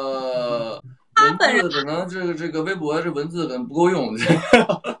个文字可能这个微博这文字可能不够用，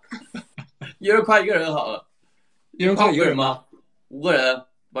一人夸1个人好了。一人夸1个人吗？5个人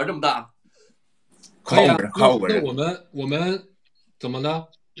玩这么大？可以啊，夸5个人。那我们怎么呢？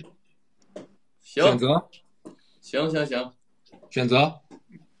行，选择。行，选择。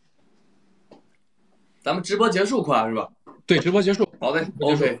咱们直播结束夸是吧？对，直播结束。好嘞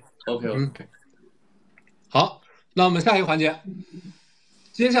 ，OK。好，那我们下一个环节，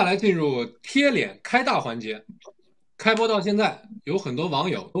接下来进入贴脸开大环节。开播到现在，有很多网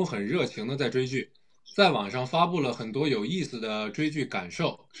友都很热情的在追剧，在网上发布了很多有意思的追剧感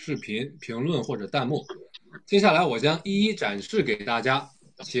受、视频、评论或者弹幕。接下来我将一一展示给大家，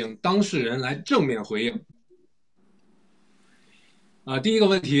请当事人来正面回应。第一个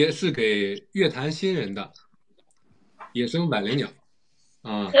问题是给乐坛新人的，野生百灵鸟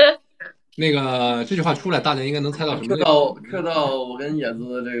那个这句话出来，大家应该能猜到什么内容。看到我跟野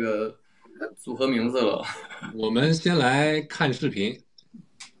子的这个组合名字了。我们先来看视频。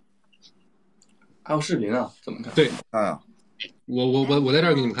还有视频啊？怎么看？对，我在这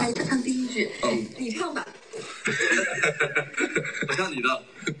儿给你们看。唱第一句，你唱吧。我唱你的。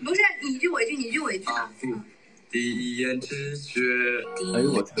不是你一句我一句，你一句我一句啊。第一眼直觉。哎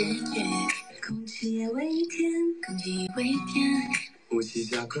呦我天！空气也微甜，空气微甜。呼吸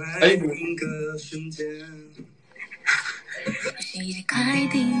加快，定格瞬间。呼吸快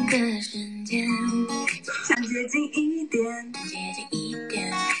定格瞬间。想接近一点，接近一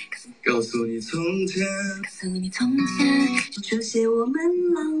点。告诉你从前，告诉你从前，书写我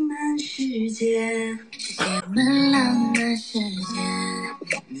们浪漫世界，书写我们浪漫世界。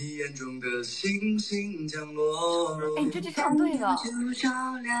你眼中的星星降落。哎，你这句唱对了。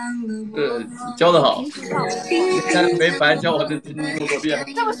对，教的好。但没白教我这么多遍。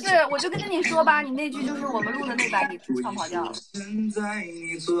这不是，我就跟你说吧，你那句就是我们录的那版，你唱跑调了。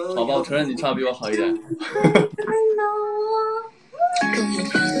好吧，我承认你唱的比我好一点。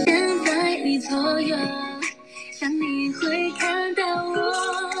现在你左右，想你会看到我。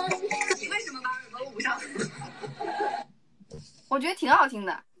你为什么把耳朵捂上？我觉得挺好听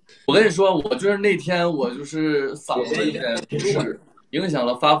的。我跟你说，我就是那天我就是嗓子有点不适，影响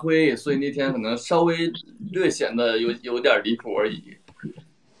了发挥，所以那天可能稍微略显得有点离谱而已。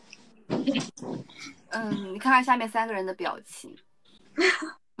你看看下面3个人的表情。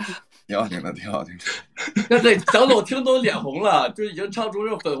挺好听的，挺好听的。那这小总听都脸红了，就已经唱出这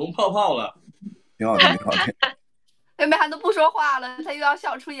种粉红泡泡了。挺好听，挺好听。妹妹还都不说话了，她又要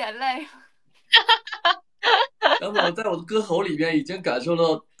笑出眼泪。小总在我的歌喉里边已经感受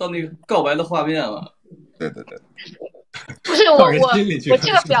到那个告白的画面了。对对对。不是我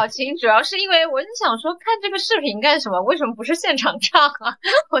这个表情主要是因为我就想说看这个视频干什么？为什么不是现场唱啊？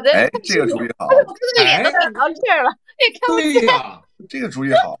我在这个主意好。我这个脸都长到这儿了，也看不见。这个主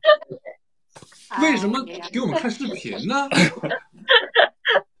意好。为什么给我们看视频呢？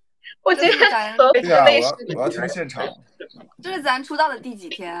我觉得对啊，我要听现场。这是咱出道的第几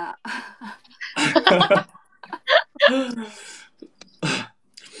天啊？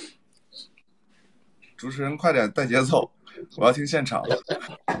主持人快点带节奏，我要听现场。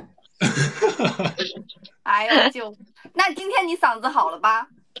哎呦那今天你嗓子好了吧？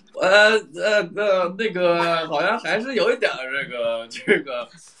那个好像还是有一点这个，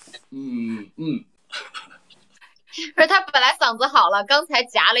不是他本来嗓子好了，刚才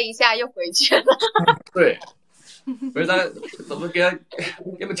夹了一下又回去了。对，不是咱怎么给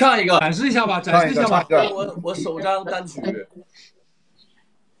你们唱一个，展示一下吧，展示一下吧。我首张单曲，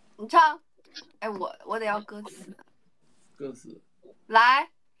你唱。哎，我得要歌词。歌词。来，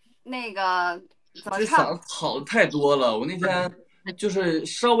那个怎么唱？这嗓子好的太多了，我那天就是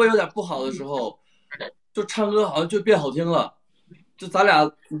稍微有点不好的时候，就唱歌好像就变好听了。就咱俩，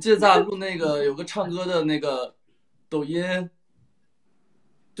你记得咱俩录那个有个唱歌的那个抖音，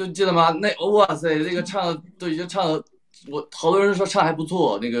就记得吗？哇塞，那个唱都已经唱了，我好多人说唱还不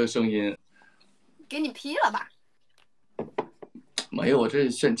错，那个声音。给你 P 了吧？没有，我这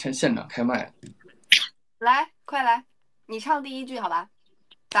现场开麦。来，快来，你唱第一句好吧？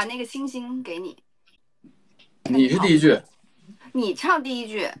把那个星星给你。你是第一句。你唱第一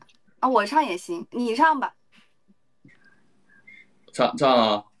句啊，我唱也行，你唱吧。唱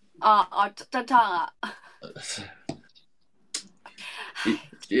啊！唱啊！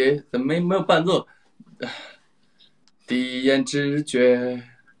怎么没有伴奏？第一眼直觉，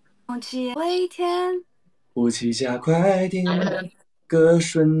空气微甜，呼气加快定格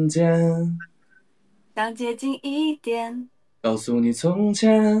瞬间，想接近一点，告诉你从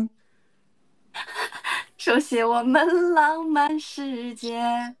前，手写我们浪漫世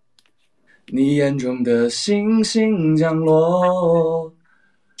界。你眼中的星星降落，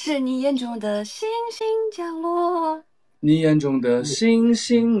是你眼中的星星降落。你眼中的星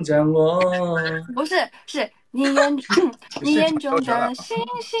星降落，不是，是你眼中的星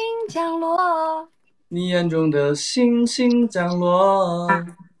星降落。你眼中的星星降落。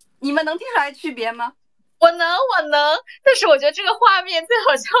你们能听出来区别吗？我能，但是我觉得这个画面最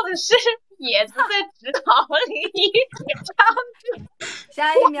好笑的是野子在职考里唱着，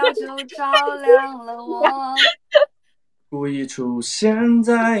下一秒就照亮了我。故意出现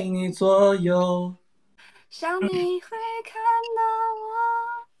在你左右。想你会看到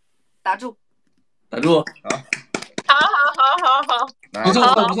我。打住，打住好，不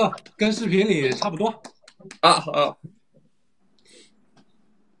错不错，跟视频里差不多啊好。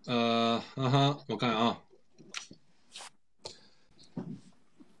我看啊。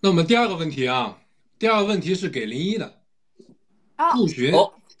那我们第二个问题啊，第二个问题是给林一的。顾寻，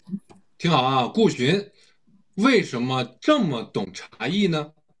听好啊，顾寻为什么这么懂茶艺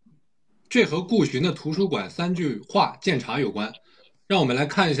呢？这和顾寻的图书馆3句话鉴茶有关。让我们来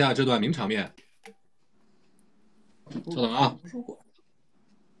看一下这段名场面。稍等啊。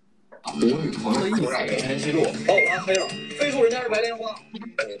我的意思，联系路把我拉黑了，非说人家是白莲花。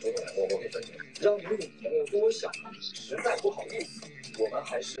我给分析，让你们女朋友跟我想，实在不好意思，我们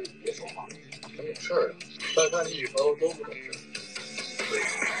还是别说话。真有事儿啊？再看你女朋友多不懂事。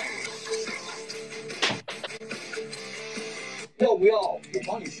要不要我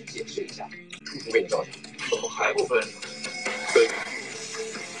帮你去解释一下？叔叔为你着想，怎么还不分？对。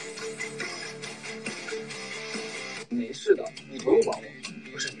没事的，你不用管我。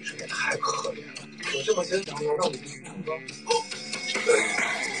不是女生也太可怜了，我这么坚强，难道你不去看吗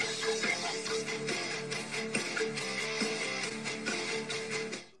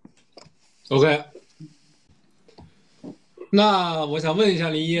？OK， 那我想问一下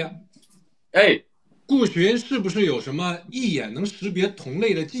林一，顾寻是不是有什么一眼能识别同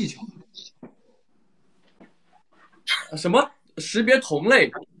类的技巧？什么识别同类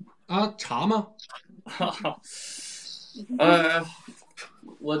啊？茶吗？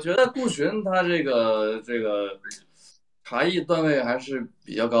我觉得顾寻他这个茶艺段位还是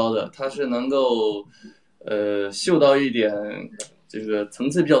比较高的，他是能够嗅到一点这个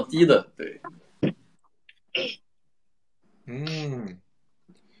层次比较低的，对。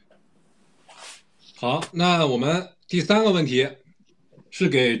好，那我们第3个问题是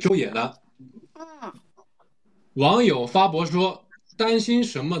给周也的。网友发博说，担心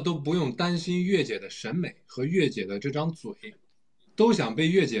什么都不用担心月姐的审美和月姐的这张嘴，都想被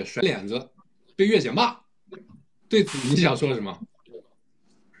月姐甩脸子，被月姐骂。对此你想说什么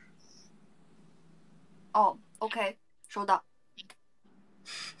？OK， 收到。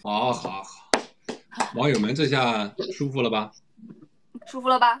好，网友们这下舒服了吧？舒服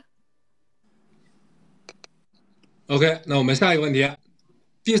了吧 ？OK， 那我们下一个问题，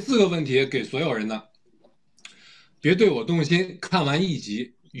第4个问题给所有人的。别对我动心，看完1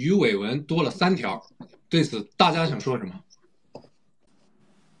集，鱼尾纹多了3条，对此大家想说什么？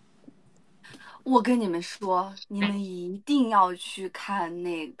我跟你们说，你们一定要去看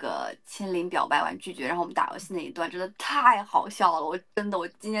那个千灵表白完拒绝，然后我们打游戏那一段，真的太好笑了！我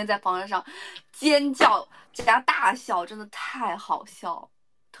今天在房间上尖叫加大笑，真的太好笑，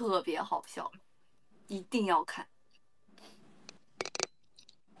特别好笑，一定要看。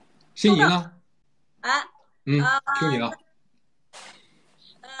心仪呢？听你了。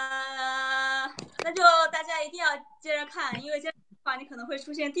那就大家一定要接着看，因为接着的话，你可能会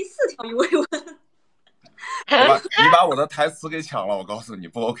出现第4条鱼尾纹。你把我的台词给抢了，我告诉你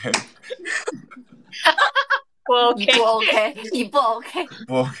不 OK。不 OK， 你不 OK，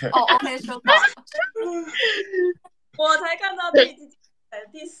 不 OK。OK， 收到。我才看到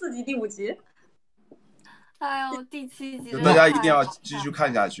第4集、第5集。哎呦，第7集，大家一定要继续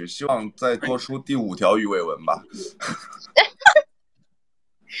看下去，希望再多出第5条鱼尾纹吧。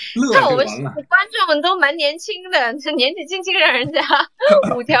看我们观众们都蛮年轻的，这年纪轻轻让人家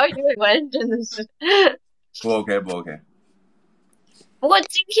5条鱼尾纹，真的是不 OK。不过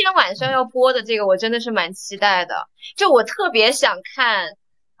今天晚上要播的这个，我真的是蛮期待的。就我特别想看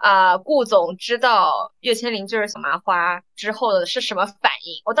顾总知道岳千灵就是小麻花之后的是什么反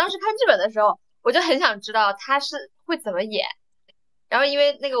应。我当时看剧本的时候，我就很想知道他是会怎么演。然后因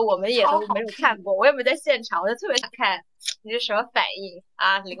为那个我们也都没有看过，我也没在现场，我就特别想看你是什么反应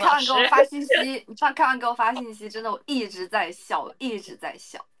啊，林老师。看完给我发信息，看完给我发信息，真的我一直在笑。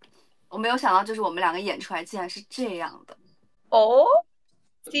我没有想到，就是我们2个演出来竟然是这样的。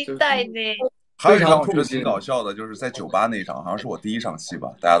期待呢。还有一场我觉得挺搞笑的，就是在酒吧那一场，好像是我第1场戏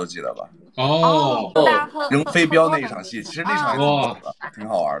吧，大家都记得吧？扔飞镖那一场戏，其实那场也挺逗的，挺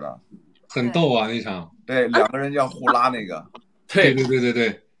好玩的，很逗啊那场。对，2个人要互拉那个。对，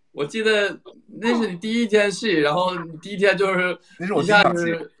我记得那是你第1天戏，然后你第1天就是一下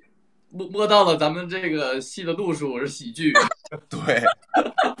子摸到了咱们这个戏的路数是喜剧。对，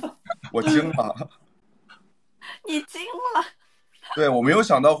我惊了。你惊了？对，我没有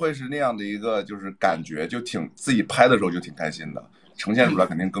想到会是那样的一个就是感觉，就挺自己拍的时候就挺开心的，呈现出来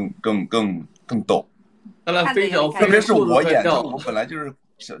肯定更逗。特别是我演，我本来就是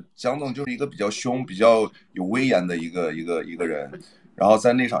蒋总就是一个比较凶、比较有威严的一个人，然后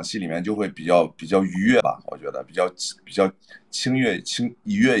在那场戏里面就会比较愉悦吧，我觉得比较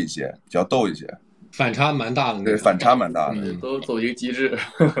愉悦一些，比较逗一些，反差蛮大的。对，反差蛮大的，都走一个机制。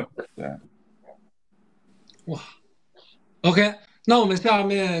对，哇 ，OK， 那我们下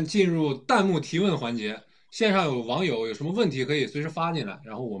面进入弹幕提问环节。线上有网友有什么问题可以随时发进来，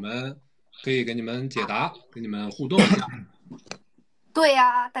然后我们可以给你们解答，给你们互动一下。对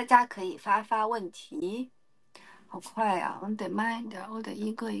呀，大家可以发问题。好快呀，我得慢一点，我得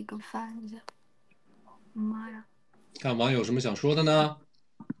一个一个翻一下。妈呀！看网友什么想说的呢？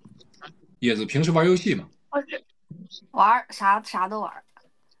叶子平时玩游戏吗？玩啥都玩。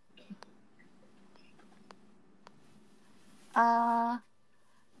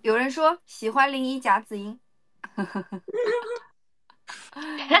有人说喜欢01夹子音。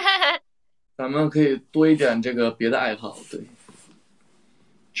咱们可以多一点这个别的爱好，对。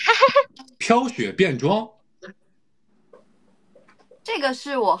飘雪变装，这个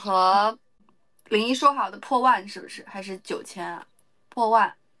是我和01说好的破万，是不是？还是9000啊？破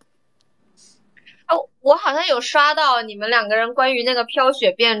万。哦，我好像有刷到你们两个人关于那个飘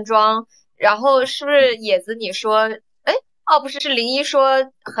雪变装，然后是不是野子你说，哎，哦不是，是01说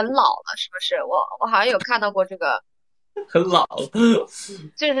很老了，是不是？我好像有看到过这个。很老，就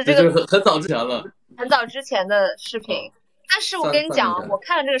是这个很早之前了，很早之前的视频。但是我跟你讲，我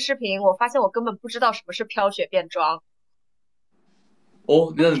看了这个视频，我发现我根本不知道什么是飘雪变装。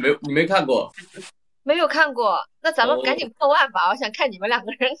哦，那你没看过？没有看过，那咱们赶紧破万吧！我想看你们两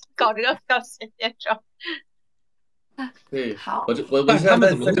个人搞这个飘雪变装。对，好，我现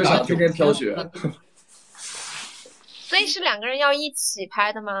在就想天天飘雪。所以是两个人要一起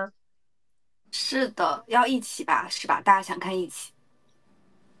拍的吗？是的，要一起吧，是吧？大家想看一起。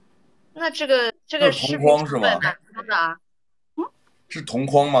那这个是同框是吗？是同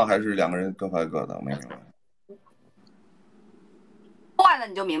框吗？还是两个人各拍各的？我没明白。换了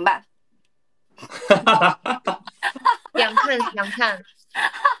你就明白。想看。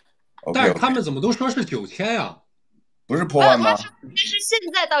但是他们怎么都说是9000呀？不是破万吗？但是现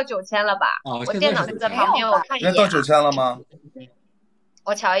在到9000了吧？我电脑就在旁边，我看一眼。现在到9000了吗？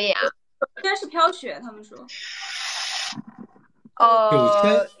我瞧一眼啊。应该是飘雪，他们说。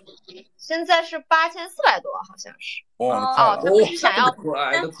现在是8400多，好像是。他们是想要，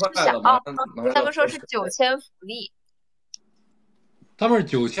他们说是9000福利。他们是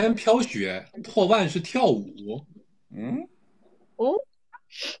9000飘雪，破万是跳舞。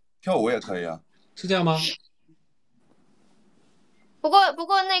跳舞也可以啊，是这样吗？不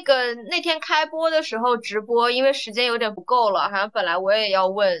过那天开播的时候直播，因为时间有点不够了，好像本来我也要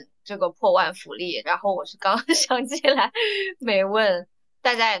问这个破万福利，然后我是刚想起来没问，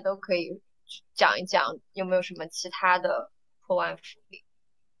大家也都可以讲一讲有没有什么其他的破万福利。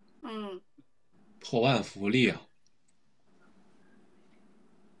破万福利啊！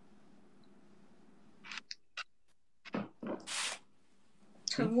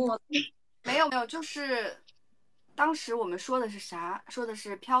沉默。没有，就是当时我们说的是啥？说的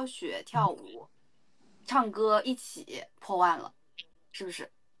是飘雪、跳舞、唱歌一起破万了，是不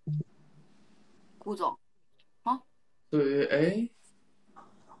是？顾总，对，哎，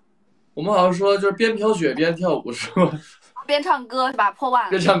我们好像说就是边飘雪边跳舞是吧？边唱歌是吧？破万了。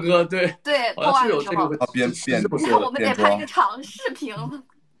边唱歌，对，破万的时候，那我们得拍一个长视频了。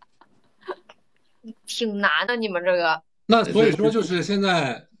挺难的，你们这个。那所以说，就是现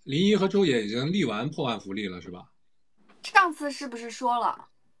在01和周也已经立完破万福利了，是吧？上次是不是说了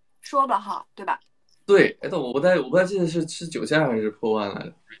哈，对吧？对，哎，但我不太记得是9000还是破万来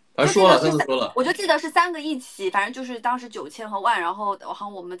着。反正说了，上次说了，我就记得是3个一起，反正就是当时9000和万，然后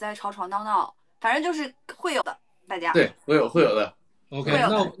我们在吵吵闹闹，反正就是会有的，大家。对，会有的。OK，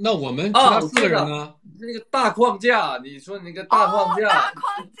 那我们其他4个人呢？那个大框架，你说那个大框架。大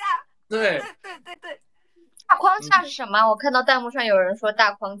框架。对。大框架是什么？我看到弹幕上有人说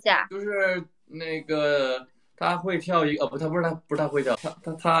大框架，就是那个他会跳一个，不是他会跳，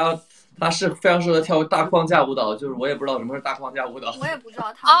他是非常适合跳大框架舞蹈，就是我也不知道什么是大框架舞蹈，我也不知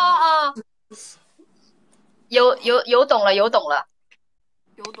道他。有懂了，有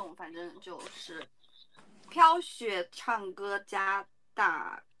懂，反正就是飘雪唱歌加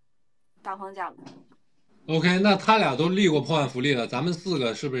大框架舞。OK， 那他俩都立过破万福利了，咱们4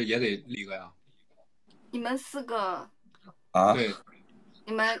个是不是也得立个呀？你们4个啊？对，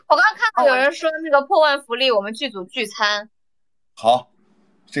你们我刚刚看到有人说那个破万福利，我们剧组聚餐。好，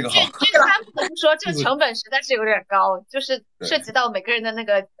这个好。聚餐不能说这个成本实在是有点高，就是涉及到每个人的那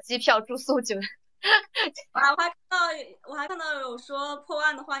个机票、住宿就。我还看到有说破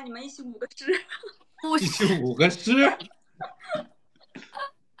万的话，你们一起舞个狮。一起舞个狮。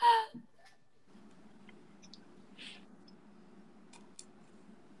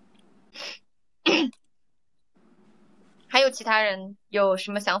还有其他人有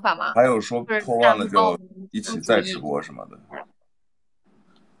什么想法吗？还有说破万了就一起再直播什么的。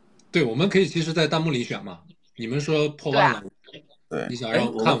对，我们可以其实在弹幕里选嘛。你们说破万了，对，你想让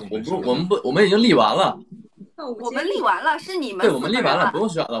看我们已经立完了。我们立完了，是你们。对，我们立完了，不用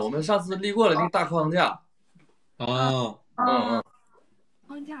选了。我们上次立过了那个大框架。框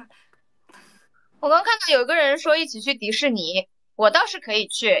架。我刚看到有个人说一起去迪士尼，我倒是可以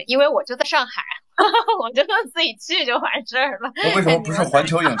去，因为我就在上海，我就自己去就完事儿了。那为什么不是环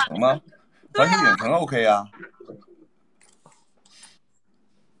球影城呢？环球影城 OK 啊。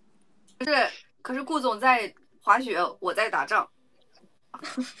可是顾总在滑雪，我在打仗。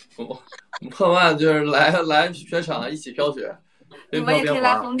破万就是来雪场一起飘雪。你们也可以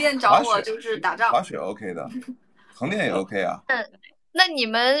来横店找我，就是打仗。滑雪 OK 的，横店也 OK 啊。那你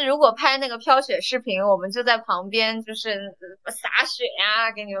们如果拍那个飘雪视频，我们就在旁边，就是洒雪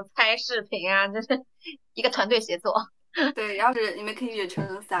呀，给你们拍视频啊，就是一个团队协作。对，要是你们可以远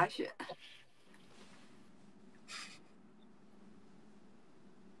程洒雪。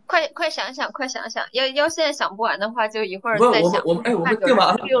快想想，要现在想不完的话，就一会儿再想。我们定完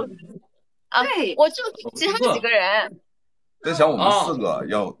了。对，我就其他几个人。在想我们4个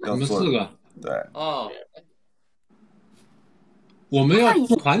要我们4个。对。我们要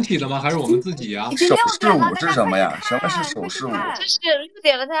做团体的吗？还是我们自己啊？手势舞是什么呀？什么是手势舞？就是6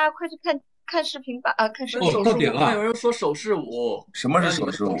点了，大家快去看视频吧！看视频。到点了。有人说手势舞，什么是手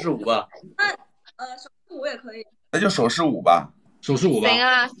势舞？手势舞吧。那手势舞也可以。那就手势舞吧。手势舞吧。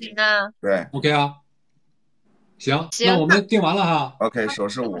行啊。对 ，OK 啊。行，那我们定完了哈。OK， 手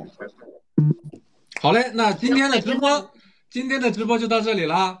势舞。好嘞，那今天的直播就到这里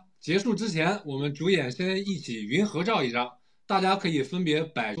啦。结束之前，我们主演先一起云合照一张，大家可以分别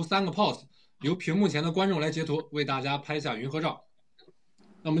摆出3个 pose， 由屏幕前的观众来截图，为大家拍下云合照。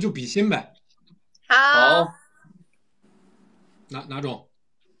那我们就比心呗。好。哪种？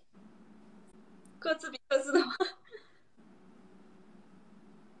各自比各自的吗？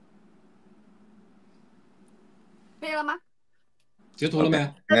可以了吗？截图了没？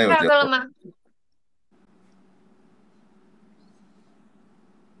应该有截图了吗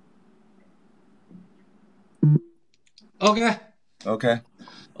？OK，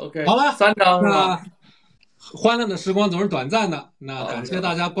 好了，3张那欢乐的时光总是短暂的，那感谢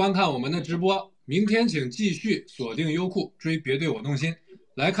大家观看我们的直播。明天请继续锁定优酷追别对我动心，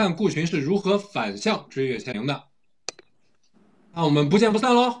来看顾寻是如何反向追岳千灵的。那我们不见不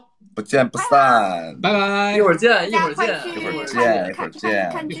散喽！不见不散，拜拜！一会儿见，一会儿见，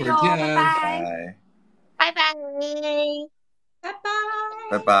拜拜，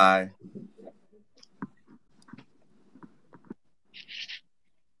拜拜。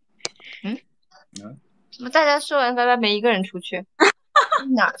怎么大家说完拜拜没一个人出去？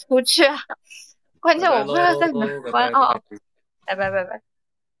哪出去啊？关键我不知道在哪关哦。拜拜。